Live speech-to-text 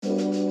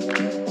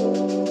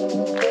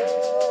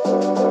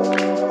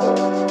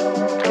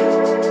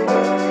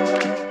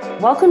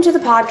Welcome to the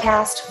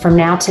podcast From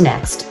Now to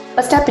Next,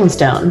 a stepping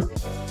stone.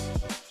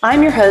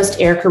 I'm your host,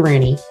 Erica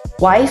Rooney,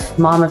 wife,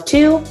 mom of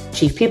two,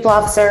 chief people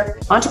officer,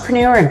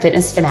 entrepreneur, and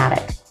fitness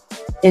fanatic.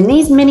 In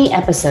these mini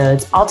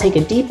episodes, I'll take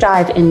a deep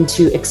dive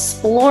into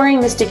exploring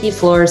the sticky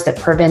floors that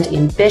prevent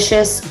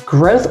ambitious,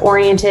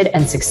 growth-oriented,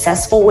 and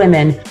successful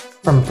women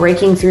from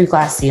breaking through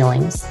glass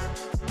ceilings.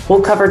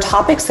 We'll cover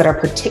topics that are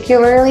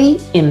particularly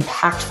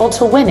impactful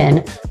to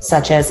women,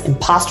 such as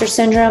imposter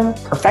syndrome,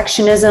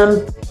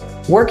 perfectionism,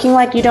 working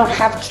like you don't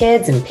have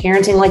kids and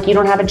parenting like you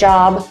don't have a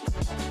job,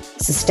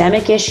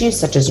 systemic issues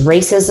such as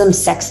racism,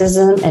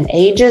 sexism, and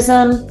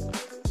ageism,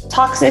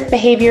 toxic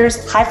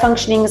behaviors,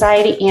 high-functioning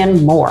anxiety,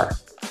 and more.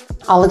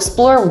 I'll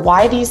explore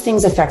why these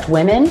things affect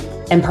women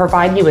and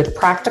provide you with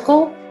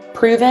practical,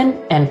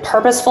 proven, and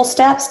purposeful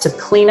steps to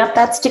clean up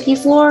that sticky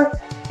floor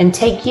and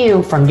take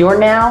you from your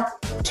now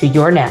to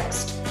your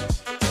next.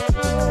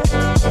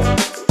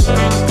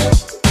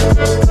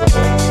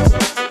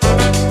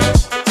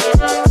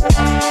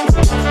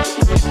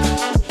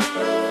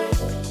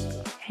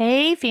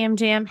 Hey, Fam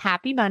Jam,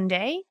 happy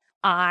Monday.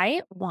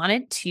 I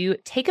wanted to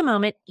take a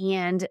moment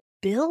and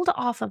build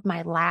off of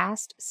my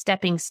last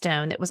stepping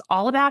stone that was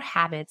all about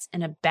habits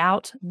and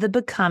about the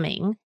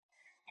becoming,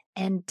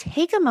 and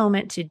take a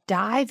moment to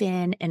dive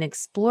in and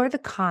explore the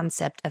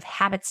concept of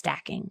habit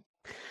stacking.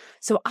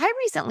 So I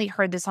recently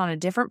heard this on a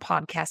different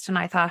podcast and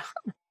I thought,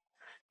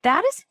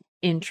 that is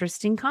an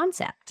interesting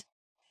concept.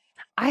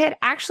 I had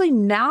actually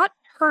not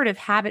heard of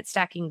habit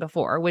stacking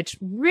before, which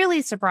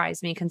really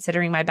surprised me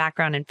considering my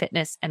background in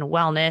fitness and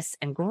wellness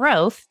and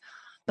growth,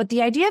 but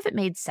the idea of it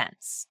made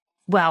sense.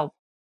 Well,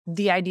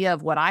 the idea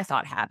of what I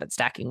thought habit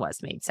stacking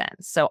was made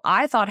sense. So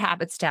I thought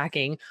habit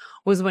stacking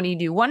was when you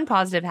do one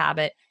positive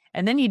habit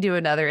and then you do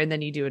another and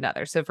then you do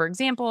another. So for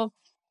example,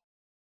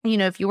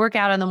 if you work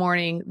out in the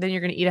morning, then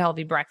you're going to eat a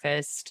healthy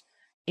breakfast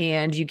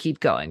and you keep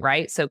going,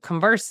 right? So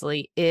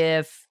conversely,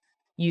 if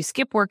you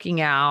skip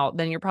working out,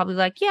 then you're probably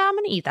like, yeah, I'm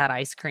going to eat that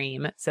ice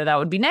cream. So that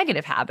would be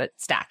negative habit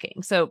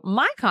stacking. So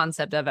my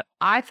concept of it,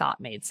 I thought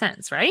made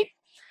sense, right?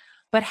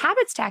 But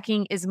habit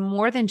stacking is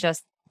more than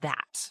just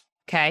that.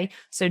 Okay.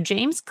 So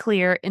James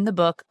Clear in the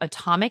book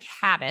Atomic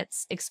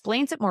Habits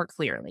explains it more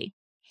clearly.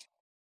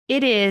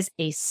 It is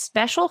a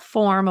special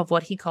form of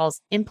what he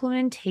calls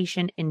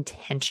implementation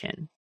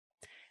intention,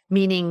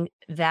 meaning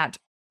that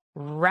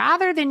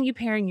rather than you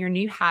pairing your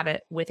new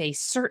habit with a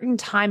certain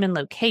time and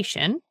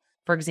location,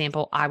 for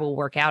example, I will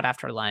work out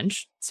after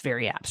lunch, it's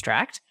very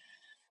abstract,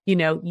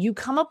 you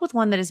come up with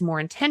one that is more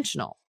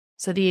intentional.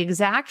 So the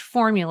exact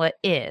formula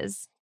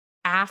is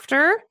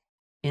after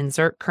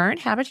insert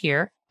current habit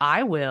here,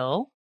 I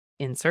will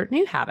insert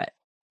new habit.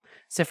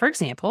 So for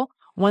example,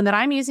 one that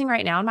I'm using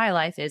right now in my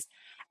life is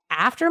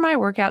after my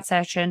workout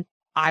session,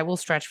 I will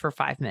stretch for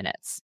 5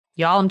 minutes.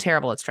 Y'all, I'm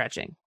terrible at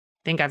stretching.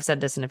 I think I've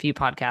said this in a few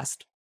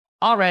podcasts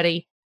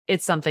already.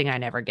 It's something I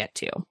never get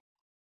to,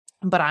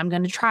 but I'm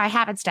going to try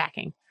habit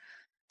stacking.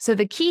 So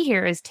the key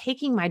here is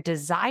taking my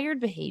desired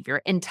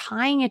behavior and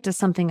tying it to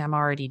something I'm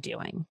already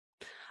doing.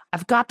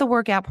 I've got the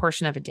workout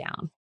portion of it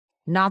down,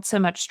 not so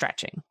much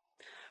stretching.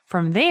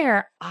 From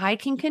there, I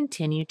can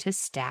continue to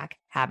stack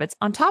habits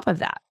on top of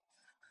that.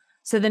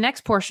 So the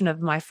next portion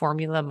of my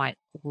formula might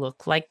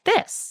look like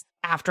this.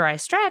 After I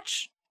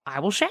stretch, I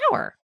will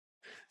shower.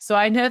 So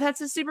I know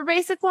that's a super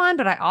basic one,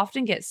 but I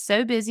often get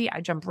so busy, I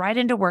jump right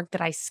into work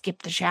that I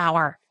skip the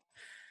shower.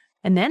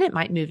 And then it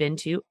might move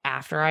into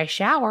after I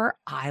shower,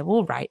 I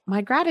will write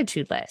my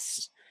gratitude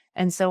list,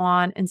 and so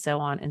on and so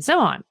on and so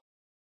on.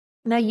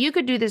 Now you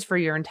could do this for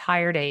your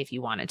entire day if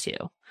you wanted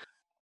to.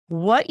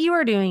 What you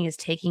are doing is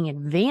taking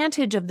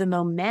advantage of the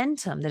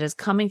momentum that is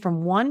coming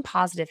from one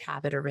positive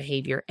habit or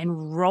behavior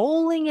and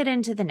rolling it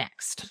into the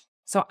next.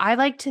 So I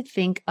like to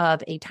think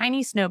of a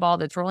tiny snowball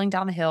that's rolling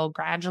down the hill,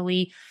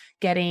 gradually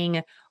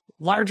getting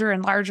larger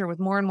and larger with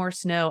more and more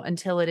snow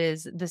until it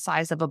is the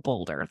size of a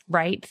boulder,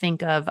 right?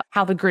 Think of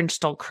How the Grinch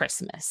Stole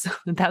Christmas.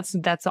 That's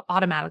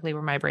automatically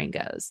where my brain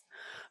goes.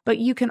 But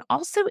you can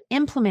also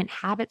implement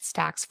habit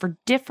stacks for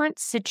different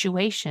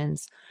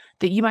situations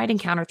that you might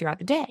encounter throughout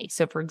the day.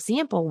 So for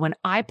example, when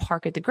I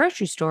park at the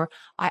grocery store,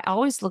 I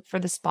always look for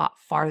the spot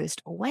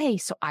farthest away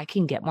so I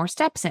can get more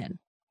steps in.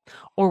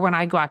 Or when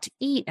I go out to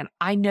eat and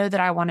I know that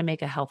I want to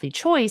make a healthy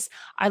choice,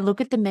 I look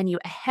at the menu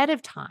ahead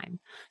of time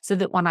so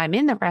that when I'm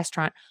in the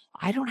restaurant,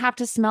 I don't have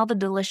to smell the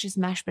delicious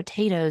mashed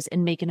potatoes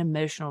and make an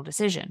emotional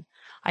decision.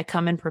 I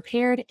come in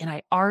prepared and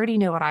I already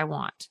know what I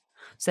want.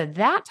 So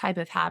that type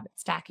of habit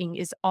stacking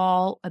is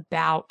all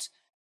about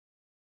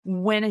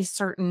when a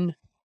certain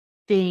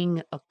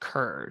thing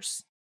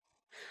occurs.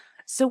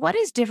 So what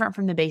is different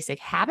from the basic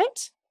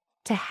habit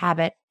to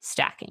habit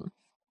stacking?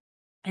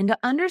 And to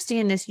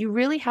understand this, you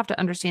really have to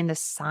understand the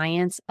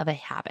science of a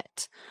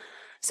habit.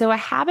 So a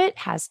habit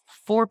has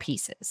 4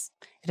 pieces.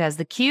 It has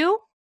the cue,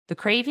 the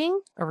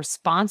craving, a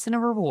response, and a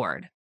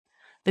reward.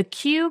 The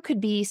cue could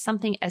be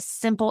something as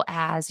simple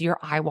as your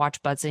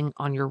iWatch buzzing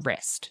on your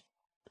wrist.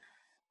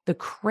 The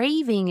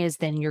craving is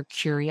then your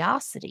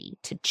curiosity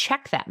to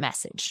check that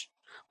message.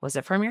 Was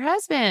it from your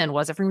husband?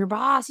 Was it from your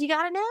boss? You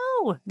got to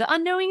know. The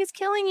unknowing is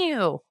killing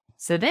you.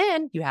 So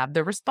then you have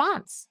the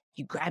response.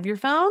 You grab your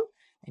phone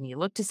and you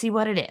look to see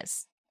what it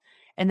is.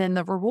 And then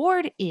the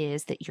reward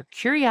is that your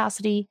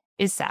curiosity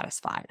is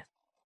satisfied.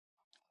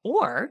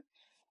 Or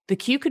the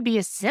cue could be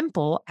as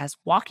simple as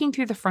walking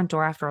through the front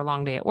door after a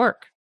long day at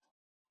work.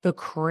 The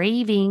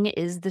craving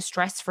is the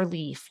stress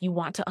relief. You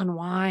want to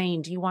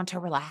unwind, you want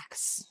to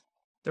relax.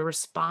 The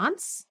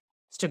response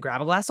is to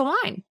grab a glass of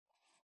wine.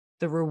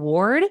 The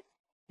reward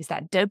is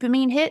that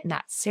dopamine hit and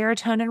that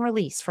serotonin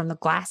release from the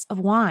glass of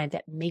wine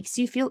that makes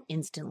you feel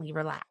instantly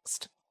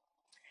relaxed.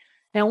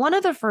 Now, one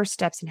of the first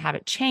steps in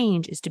habit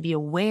change is to be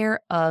aware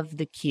of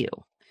the cue.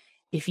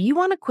 If you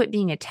want to quit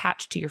being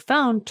attached to your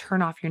phone,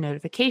 turn off your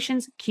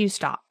notifications, cue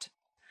stopped.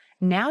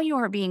 Now you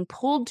are being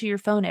pulled to your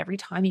phone every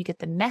time you get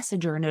the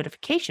message or a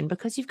notification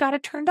because you've got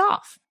it turned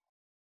off.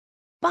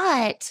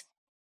 But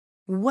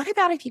what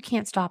about if you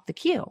can't stop the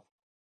cue?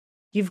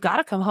 You've got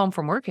to come home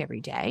from work every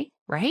day,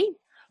 right?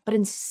 But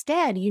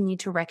instead, you need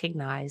to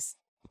recognize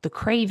the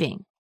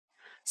craving.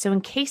 So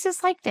in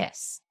cases like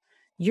this,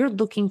 you're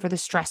looking for the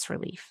stress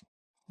relief.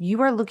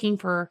 You are looking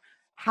for,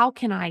 how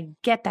can I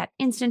get that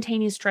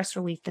instantaneous stress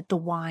relief that the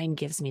wine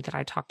gives me that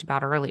I talked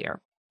about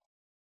earlier?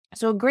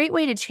 So a great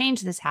way to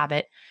change this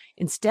habit,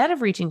 instead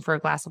of reaching for a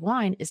glass of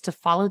wine, is to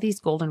follow these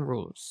golden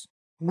rules.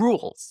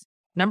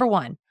 Number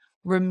 1,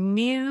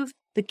 remove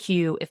the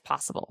cue if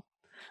possible.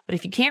 But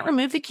if you can't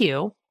remove the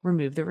cue,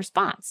 remove the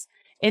response.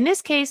 In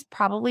this case,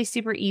 probably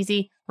super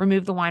easy.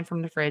 Remove the wine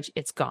from the fridge.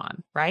 It's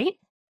gone, right?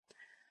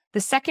 The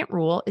second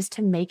rule is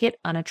to make it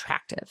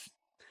unattractive.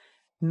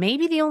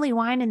 Maybe the only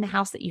wine in the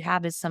house that you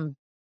have is some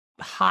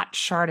hot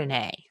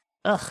Chardonnay.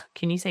 Ugh,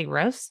 can you say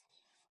gross?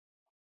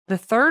 The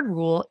third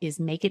rule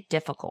is make it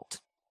difficult.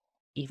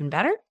 Even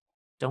better,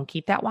 don't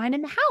keep that wine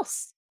in the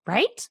house,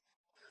 right?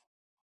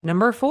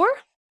 Number 4,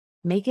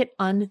 make it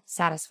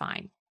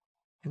unsatisfying.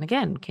 And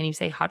again, can you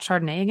say hot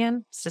Chardonnay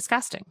again? It's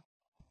disgusting.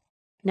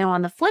 Now,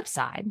 on the flip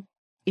side,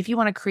 if you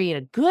want to create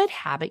a good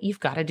habit, you've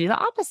got to do the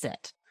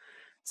opposite.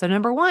 So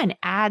number 1,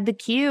 add the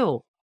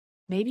cue.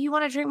 Maybe you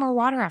want to drink more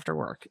water after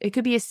work. It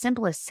could be as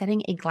simple as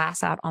setting a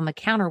glass out on the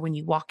counter when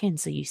you walk in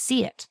so you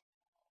see it.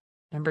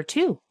 Number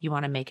 2, you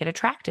want to make it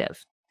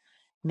attractive.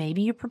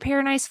 Maybe you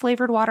prepare nice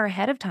flavored water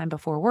ahead of time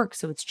before work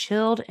so it's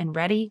chilled and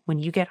ready when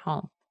you get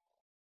home.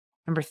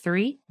 Number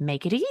 3,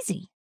 make it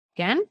easy.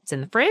 Again, it's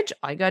in the fridge.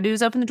 All you got to do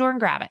is open the door and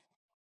grab it.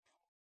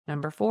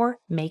 Number 4,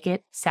 make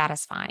it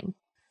satisfying.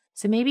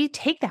 So maybe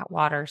take that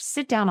water,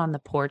 sit down on the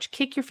porch,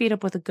 kick your feet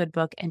up with a good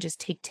book, and just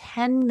take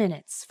 10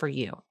 minutes for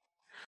you.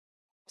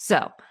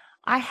 So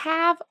I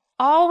have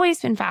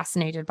always been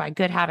fascinated by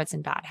good habits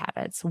and bad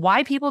habits,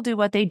 why people do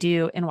what they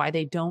do and why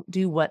they don't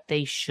do what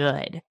they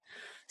should.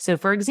 So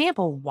for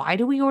example, why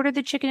do we order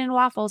the chicken and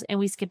waffles and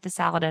we skip the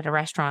salad at a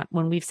restaurant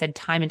when we've said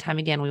time and time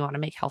again we want to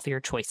make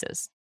healthier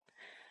choices?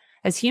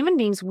 As human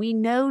beings, we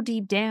know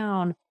deep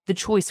down the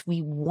choice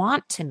we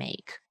want to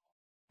make,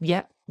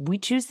 yet we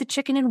choose the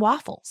chicken and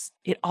waffles.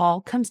 It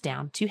all comes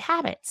down to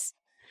habits.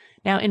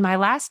 Now, in my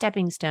last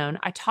stepping stone,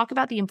 I talk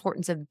about the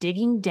importance of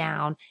digging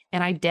down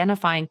and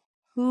identifying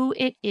who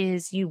it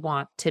is you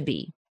want to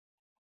be.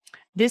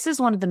 This is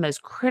one of the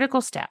most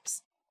critical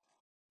steps.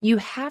 You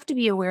have to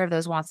be aware of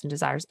those wants and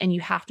desires, and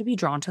you have to be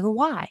drawn to the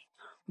why.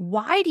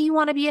 Why do you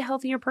want to be a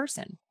healthier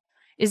person?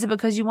 Is it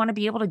because you want to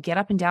be able to get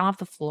up and down off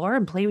the floor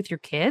and play with your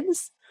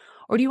kids?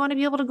 Or do you want to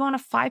be able to go on a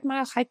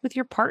 5-mile hike with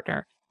your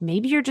partner?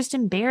 Maybe you're just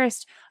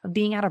embarrassed of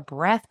being out of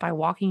breath by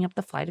walking up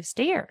the flight of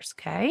stairs,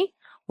 okay?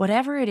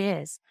 Whatever it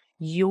is,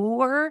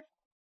 your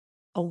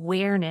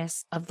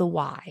awareness of the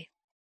why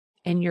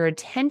and your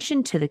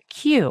attention to the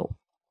cue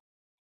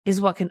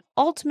is what can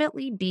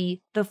ultimately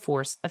be the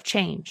force of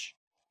change.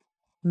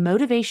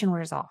 Motivation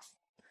wears off,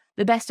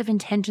 the best of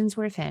intentions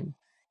wear thin,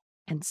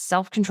 and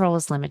self-control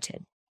is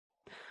limited.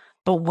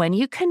 But when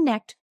you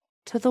connect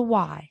to the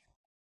why,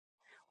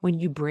 when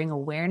you bring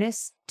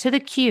awareness to the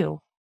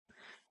cue,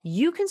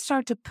 you can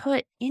start to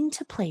put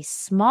into place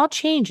small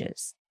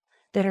changes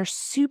that are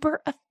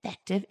super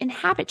effective in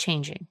habit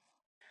changing.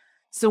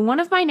 So one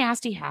of my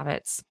nasty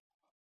habits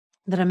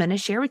that I'm going to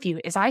share with you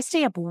is I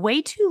stay up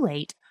way too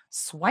late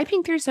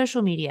swiping through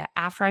social media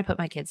after I put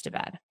my kids to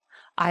bed.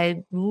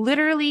 I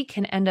literally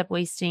can end up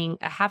wasting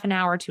a half an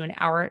hour to an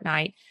hour at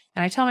night.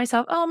 And I tell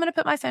myself, oh, I'm going to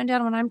put my phone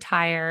down when I'm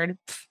tired.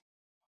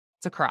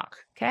 It's a crock.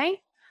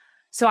 Okay.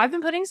 So I've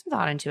been putting some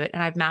thought into it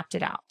and I've mapped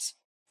it out.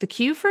 The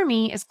cue for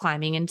me is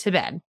climbing into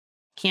bed.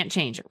 Can't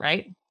change it,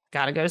 right?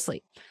 Got to go to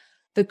sleep.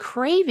 The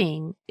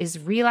craving is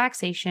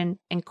relaxation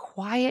and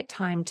quiet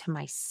time to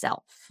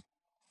myself.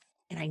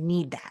 And I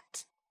need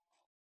that.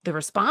 The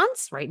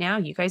response right now,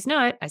 you guys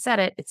know it. I said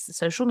it. It's the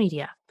social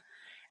media.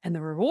 And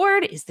the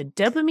reward is the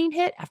dopamine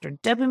hit after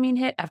dopamine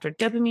hit after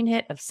dopamine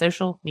hit of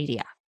social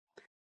media.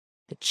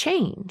 The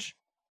change.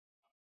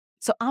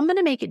 So I'm going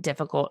to make it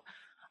difficult.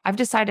 I've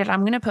decided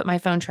I'm going to put my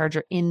phone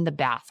charger in the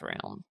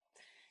bathroom.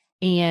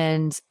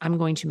 And I'm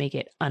going to make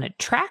it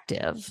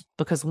unattractive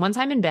because once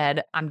I'm in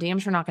bed, I'm damn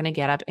sure not going to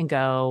get up and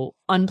go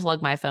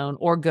unplug my phone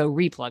or go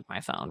replug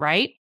my phone,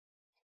 right?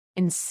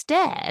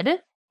 Instead,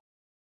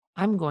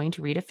 I'm going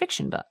to read a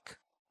fiction book,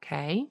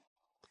 okay?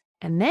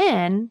 And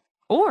then,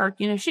 or,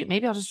 shoot,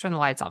 maybe I'll just turn the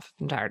lights off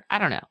if I'm tired. I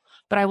don't know.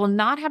 But I will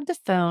not have the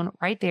phone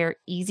right there,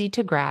 easy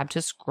to grab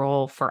to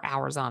scroll for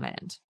hours on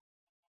end.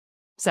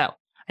 So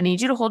I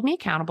need you to hold me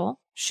accountable.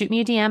 Shoot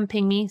me a DM,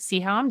 ping me, see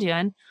how I'm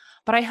doing.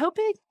 But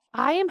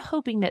I am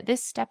hoping that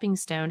this stepping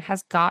stone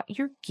has got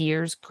your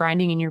gears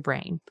grinding in your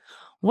brain.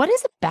 What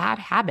is a bad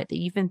habit that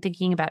you've been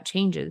thinking about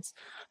changes,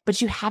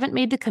 but you haven't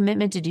made the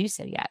commitment to do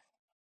so yet?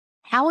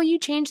 How will you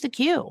change the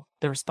cue,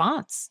 the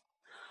response?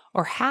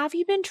 Or have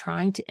you been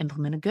trying to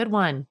implement a good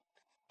one?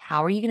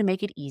 How are you going to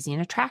make it easy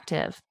and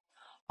attractive?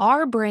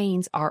 Our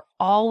brains are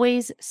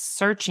always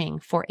searching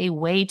for a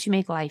way to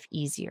make life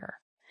easier.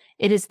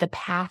 It is the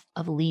path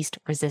of least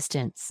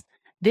resistance.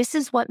 This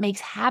is what makes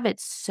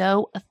habits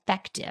so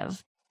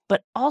effective,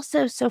 but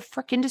also so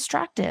freaking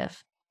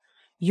destructive.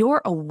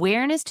 Your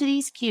awareness to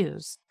these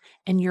cues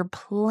and your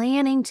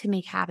planning to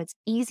make habits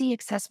easy,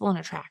 accessible, and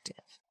attractive.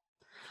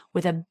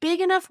 With a big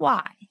enough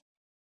why,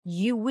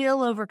 you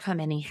will overcome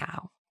any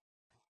how.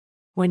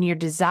 When your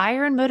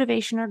desire and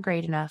motivation are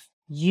great enough,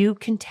 you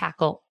can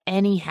tackle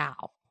any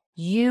how.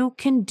 You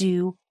can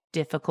do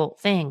difficult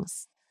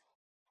things.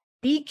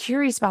 Be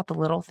curious about the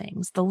little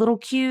things, the little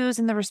cues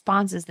and the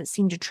responses that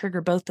seem to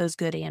trigger both those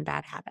good and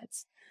bad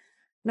habits.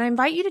 And I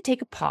invite you to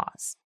take a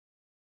pause,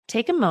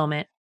 take a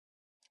moment,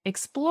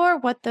 explore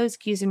what those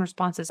cues and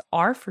responses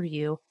are for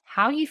you,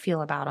 how you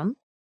feel about them,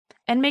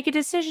 and make a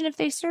decision if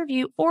they serve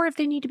you or if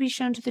they need to be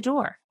shown to the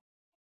door.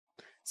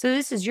 So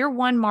this is your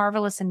one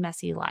marvelous and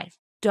messy life.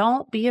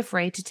 Don't be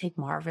afraid to take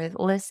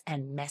marvelous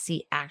and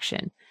messy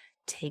action.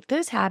 Take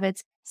those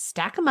habits,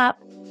 stack them up,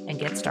 and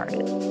get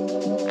started.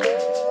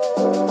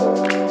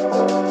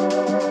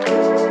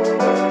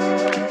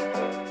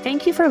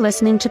 Thank you for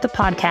listening to the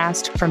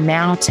podcast From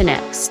Now to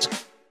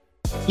Next.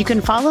 You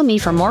can follow me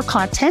for more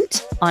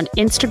content on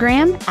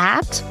Instagram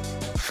at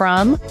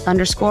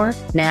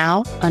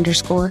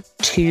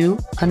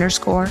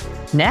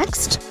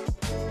from_now_to_next,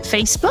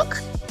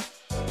 Facebook,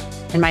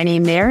 and my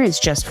name there is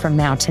just From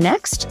Now to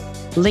Next,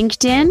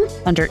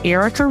 LinkedIn under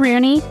Erica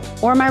Rooney,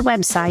 or my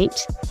website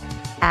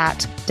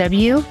at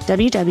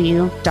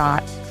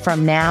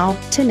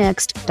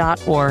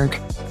www.fromnowtonext.org.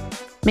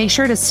 Make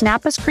sure to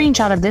snap a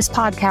screenshot of this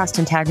podcast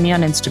and tag me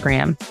on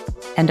Instagram.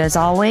 And as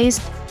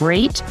always,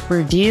 rate,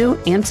 review,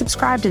 and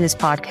subscribe to this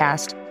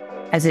podcast,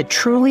 as it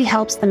truly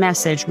helps the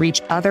message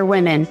reach other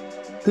women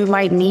who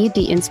might need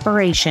the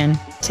inspiration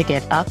to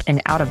get up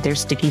and out of their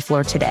sticky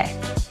floor today.